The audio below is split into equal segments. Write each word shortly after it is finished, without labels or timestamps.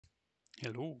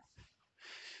Hello.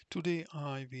 Today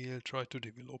I will try to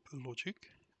develop a logic,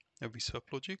 a VISVAP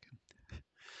logic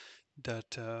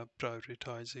that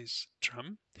prioritizes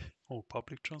tram or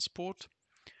public transport.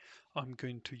 I'm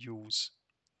going to use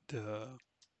the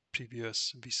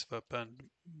previous VISVAP and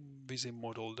Vissim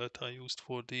model that I used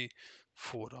for the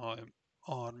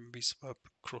 4-arm VISVAP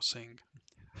crossing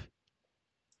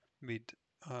with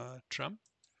tram,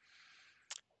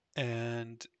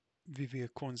 and we will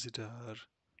consider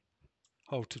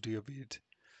how to deal with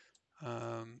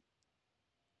um,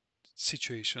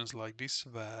 situations like this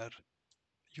where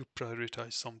you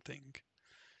prioritize something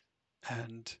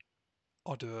and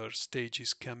other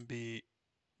stages can be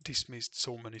dismissed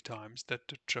so many times that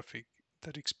the traffic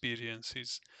that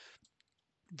experiences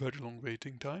very long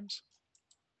waiting times.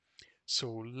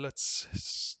 So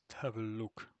let's have a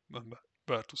look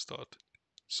where to start.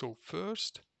 So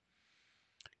first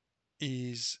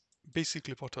is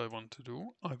basically what I want to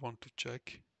do. I want to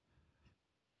check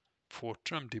for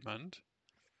tram demand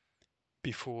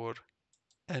before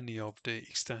any of the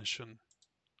extension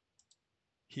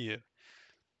here.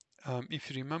 If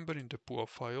you remember in the PUA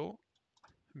file,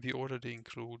 we already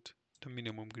include the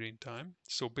minimum green time.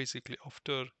 So basically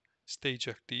after stage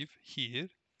active here,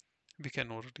 we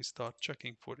can already start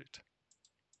checking for it.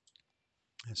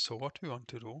 And so what we want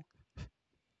to do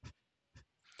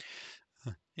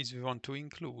is we want to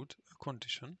include a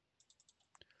condition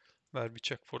where we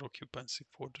check for occupancy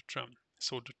for the tram.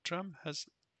 So the tram has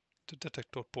the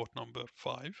detector port number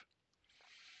 5,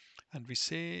 and we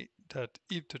say that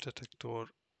if the detector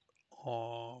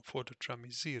for the tram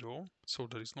is 0, so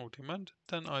there is no demand,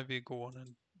 then I will go on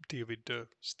and deal with the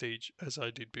stage as I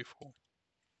did before.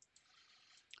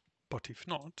 But if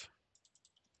not,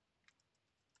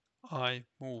 I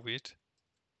move it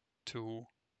to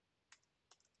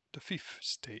the 5th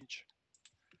stage,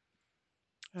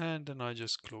 and then I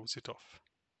just close it off.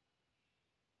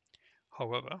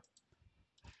 However,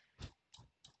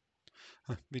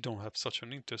 we don't have such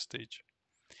an interstage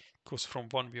because from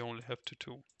 1 we only have to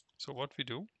 2. So what we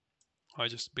do, I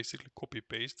just basically copy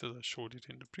paste as I showed it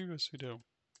in the previous video.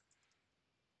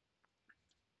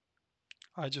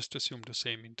 I just assume the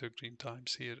same intergreen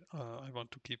times here. I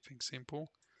want to keep things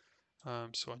simple.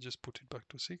 So I just put it back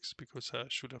to 6 because I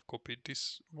should have copied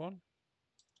this one.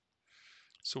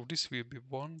 So this will be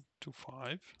 1 to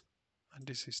 5, and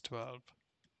this is 12,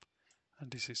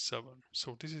 and this is 7.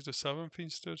 So this is the 7th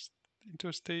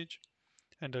interstage,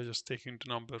 and I just taking the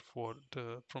number for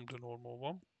from the normal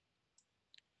one.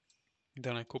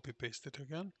 Then I copy paste it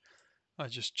again. I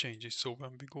just change it so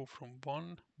when we go from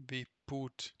 1, we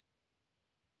put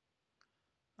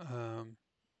um,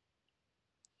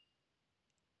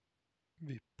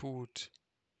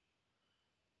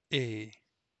 A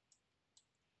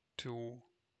to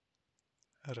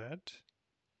red,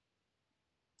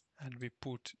 and we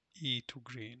put E to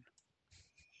green.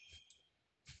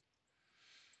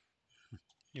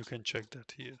 You can check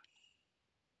that here.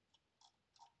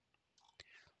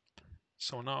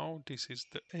 So now this is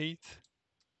the 8th,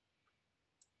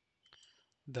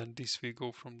 then this will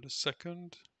go from the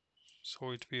 2nd,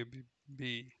 so it will be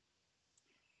B.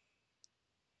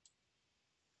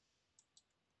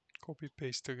 Copy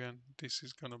paste again, this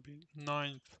is gonna be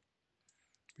 9th,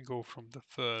 we go from the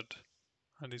 3rd,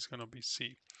 and it's gonna be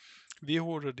C. We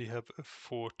already have a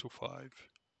 4 to 5.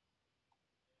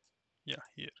 Yeah,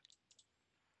 here.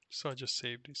 So I just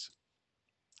save this,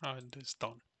 and it's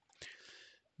done.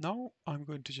 Now I'm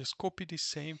going to just copy the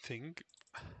same thing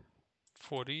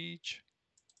for each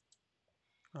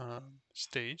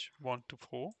stage 1 to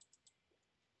 4,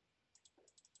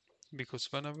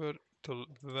 because wherever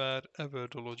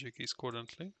the logic is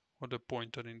currently, or the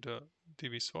pointer in the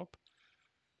VSWAP,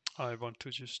 I want to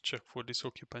just check for this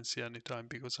occupancy anytime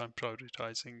because I'm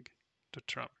prioritizing the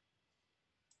tram.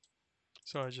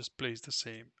 So I just place the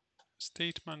same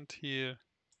statement here.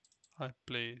 I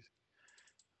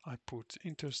put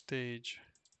interstage.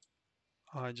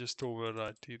 I just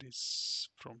overwrite this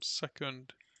from 2nd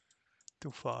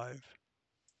to 5.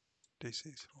 This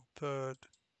is from 3rd.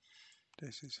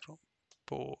 This is from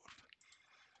 4th.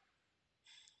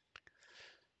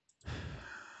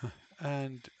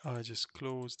 And I just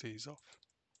close these off.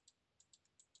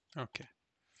 Okay.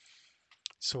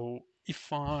 So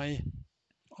if I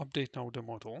update now the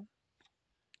model,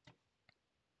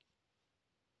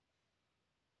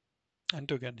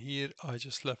 and again here I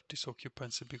just left this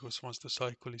occupancy because once the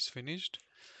cycle is finished,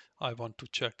 I want to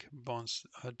check once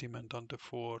demand on the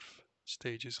 4th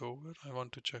stage is over. I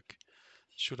want to check,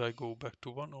 should I go back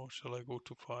to 1 or shall I go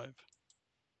to 5?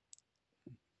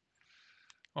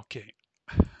 Okay,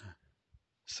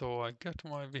 so I get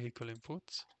my vehicle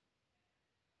inputs,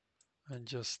 and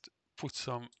just put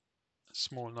some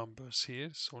small numbers here,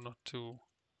 so not to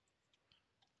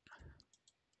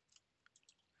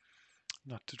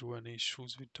do any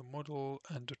issues with the model.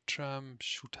 And the tram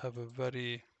should have a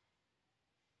very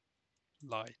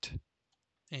light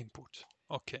input.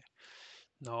 Okay,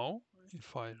 now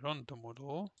if I run the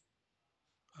model,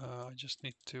 I just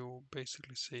need to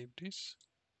basically save this.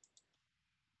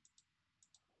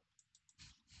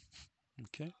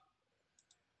 Okay,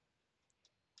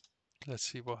 let's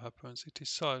see what happens. It is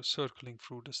circling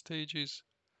through the stages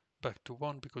back to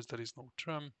 1 because there is no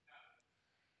tram,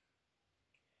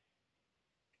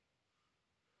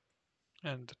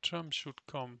 and the tram should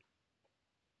come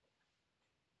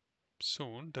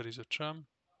soon. There is a tram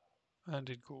and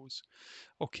it goes.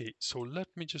 Okay, so let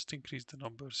me just increase the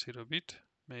numbers here a bit,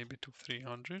 maybe to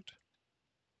 300.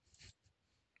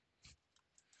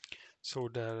 So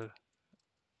there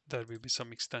will be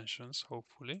some extensions,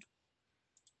 hopefully.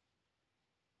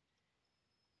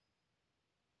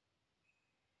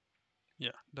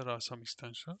 Yeah, there are some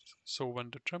extensions. So when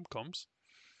the tram comes,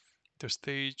 the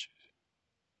stage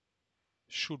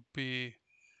should be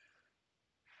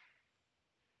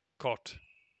cut,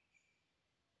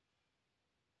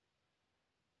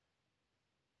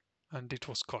 and it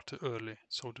was cut early,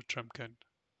 so the tram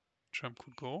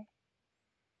could go.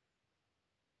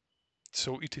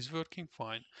 So it is working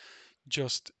fine.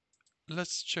 Just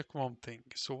let's check one thing.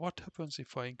 So what happens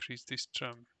if I increase this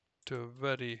tram to a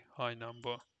very high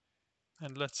number?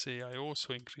 And let's say I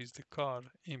also increase the car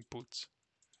inputs.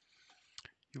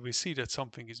 You will see that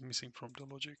something is missing from the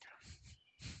logic.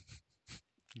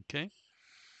 Okay,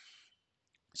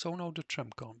 so now the tram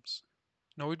comes.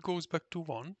 Now it goes back to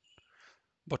 1,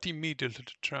 but immediately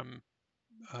the tram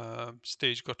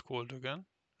stage got called again,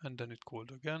 and then it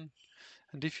called again.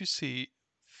 And if you see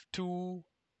 2,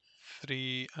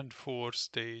 3, and 4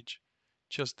 stage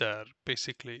just there,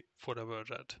 basically forever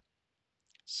red.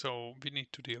 So we need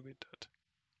to deal with that.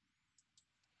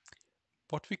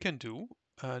 What we can do,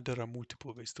 there are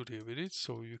multiple ways to deal with it.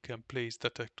 So you can place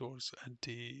detectors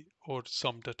or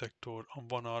some detector on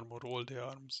one arm or all the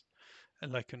arms,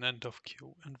 and like an end of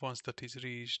queue. And once that is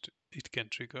reached, it can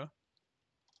trigger.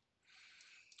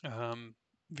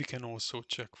 We can also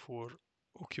check for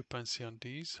occupancy on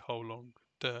these, how long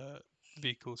the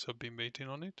vehicles have been waiting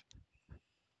on it.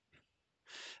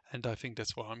 And I think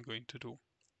that's what I'm going to do,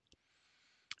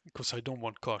 because I don't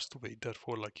want cars to wait there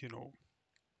for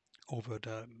over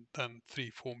than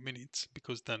 3-4 minutes,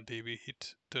 because then they will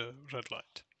hit the red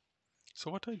light.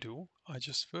 So what I do, I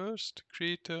just first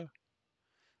create a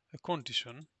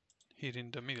condition here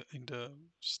in the middle, in the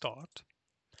start,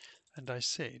 and I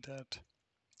say that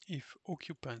if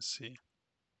occupancy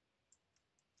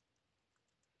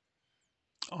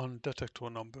on detector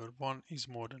number 1 is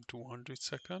more than 200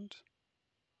 seconds,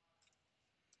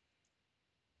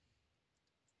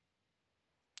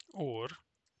 or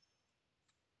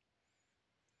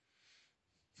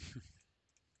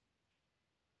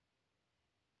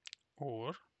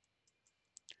or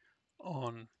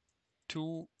on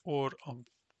 2 or on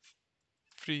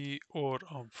 3 or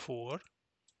on 4.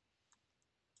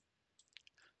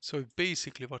 So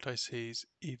basically what I say is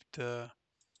if the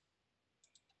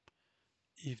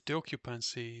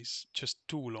occupancy is just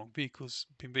too long, vehicles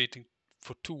been waiting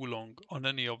for too long on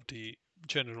any of the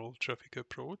general traffic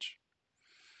approach,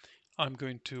 I'm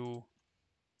going to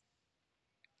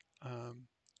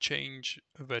change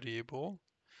a variable.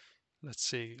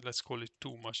 Let's call it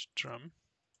too much tram,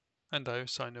 and I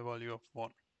assign a value of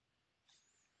 1.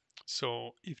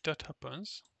 So if that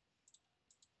happens,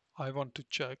 I want to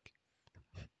check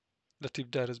that if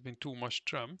there has been too much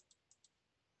tram,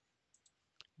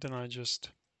 then I just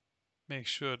make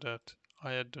sure that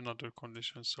I add another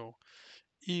condition. So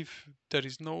if there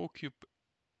is no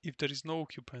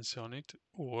occupancy on it,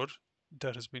 or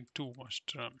there has been too much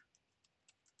tram,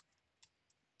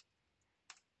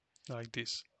 like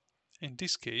this. In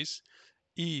this case,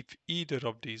 if either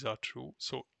of these are true,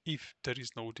 so if there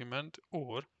is no demand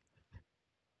or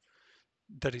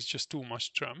there is just too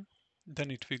much tram, then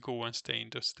it will go and stay in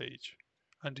the stage,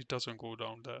 and it doesn't go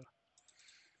down there.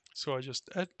 So I just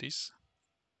add this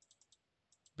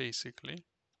basically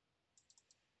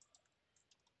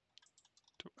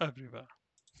to everywhere.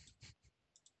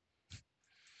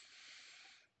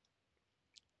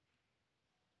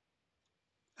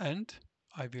 And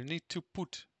I will need to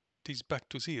put this back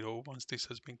to 0 once this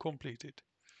has been completed.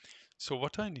 So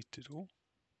what I need to do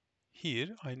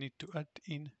here, I need to add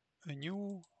in a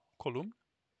new column.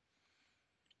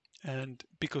 And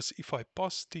because if I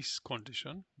pass this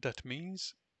condition, that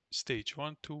means stage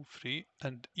 1, 2, 3,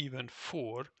 and even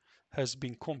 4 has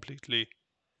been completely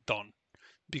done.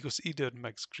 because either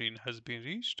max green has been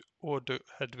reached or the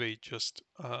headway just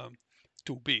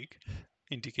too big,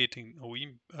 indicating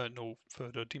no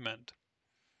further demand.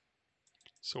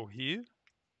 So here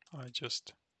I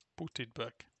just put it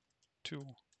back to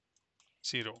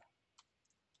 0.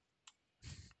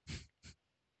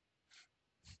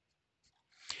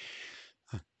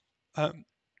 Um,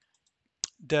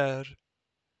 there,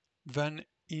 when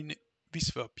in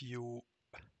VISVAP you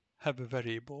have a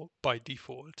variable, by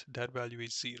default their value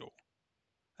is 0,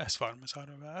 as far as I'm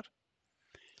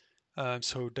aware.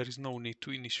 So there is no need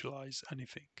to initialize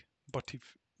anything. But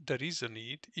if there is a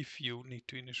need, if you need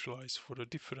to initialize for a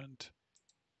different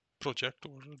project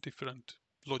or a different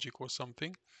logic or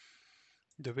something,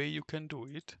 the way you can do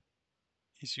it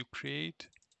is you create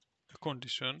a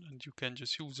condition and you can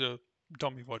just use a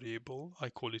dummy variable, I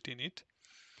call it init.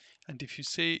 And if you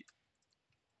say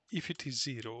if it is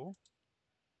 0,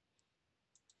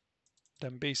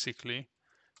 then basically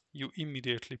you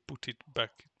immediately put it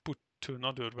back, put to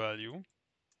another value,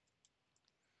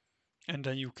 and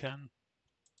then you can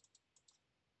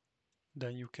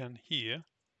here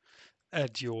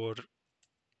add your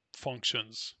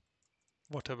functions,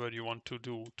 whatever you want to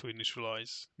do to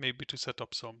initialize, maybe to set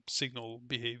up some signal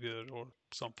behavior or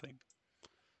something.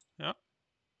 Yeah.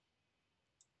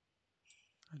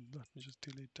 And let me just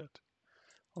delete that.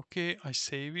 Okay, I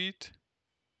save it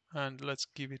and let's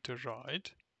give it a ride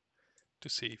to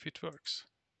see if it works.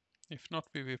 If not,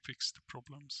 we will fix the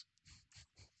problems.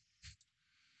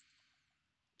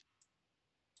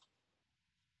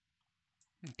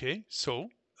 Okay, so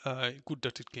good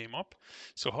that it came up.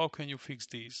 So how can you fix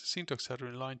these? Syntax error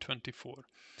in line 24.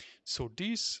 So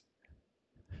this,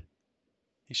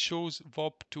 it shows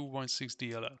VAP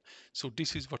 216DLL. So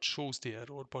this is what shows the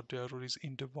error, but the error is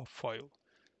in the VAP file.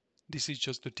 This is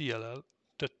just the DLL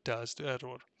that tells the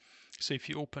error. So if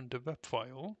you open the web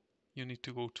file, you need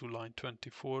to go to line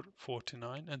 24,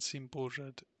 49 and symbol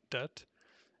read that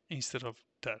instead of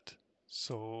that.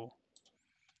 So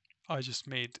I just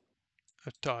made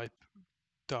a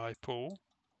typo.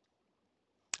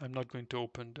 I'm not going to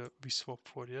open the VSWAP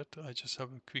for yet. I just have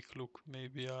a quick look.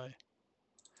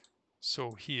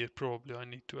 So here probably I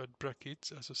need to add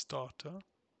brackets as a starter.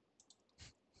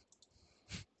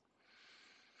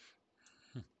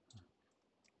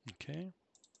 Okay.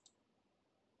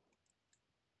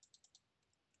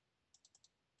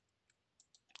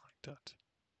 Like that.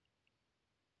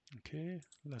 Okay,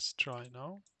 let's try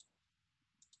now.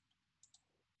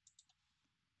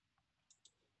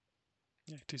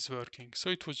 Yeah, it is working. So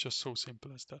it was just so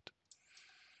simple as that.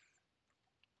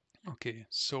 Okay,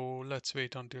 so let's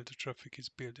wait until the traffic is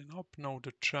building up. Now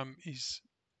the tram is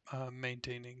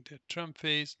maintaining the tram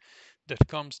phase. That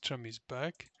comes, tram is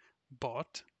back,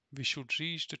 but we should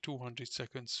reach the 200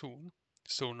 seconds soon.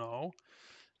 So now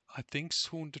I think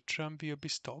soon the tram will be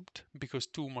stopped because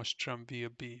too much tram will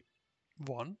be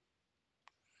 1.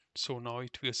 So now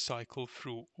it will cycle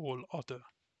through all other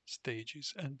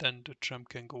stages and then the tram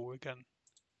can go again.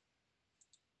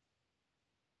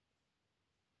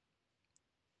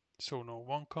 So now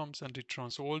 1 comes and it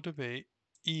runs all the way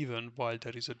even while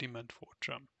there is a demand for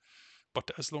tram.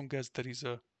 But as long as there is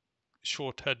a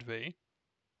short headway,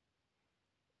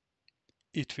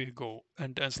 it will go.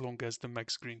 And as long as the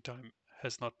max green time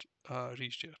has not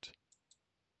reached yet,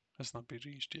 has not been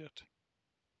reached yet.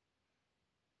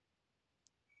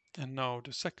 And now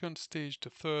the second stage, the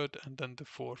third, and then the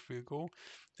fourth will go.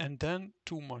 And then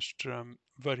too much tram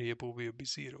variable will be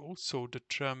 0, so the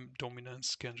tram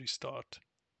dominance can restart.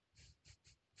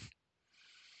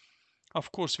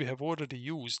 Of course, we have already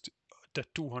used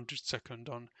that 200 second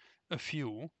on a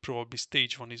few. Probably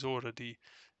stage 1 is already,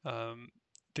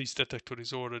 this detector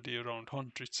is already around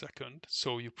 100 second,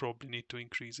 so you probably need to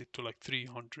increase it to like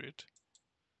 300.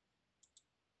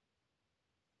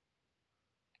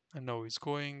 And now it's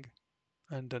going,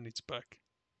 and then it's back.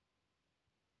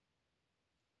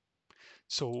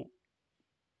 So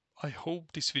I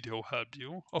hope this video helped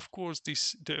you. Of course,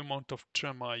 the amount of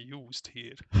tram I used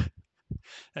here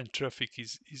and traffic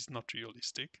is not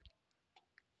realistic.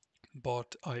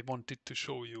 But I wanted to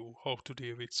show you how to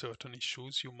deal with certain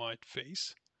issues you might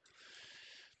face.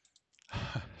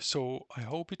 So I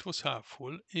hope it was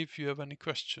helpful. If you have any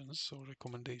questions or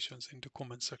recommendations in the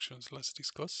comment sections, let's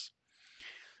discuss.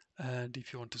 And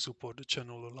if you want to support the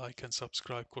channel, a like and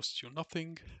subscribe costs you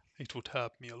nothing. It would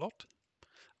help me a lot.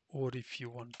 Or if you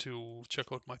want to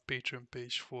check out my Patreon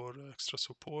page for extra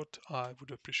support, I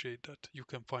would appreciate that. You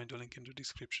can find a link in the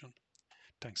description.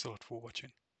 Thanks a lot for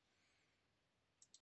watching.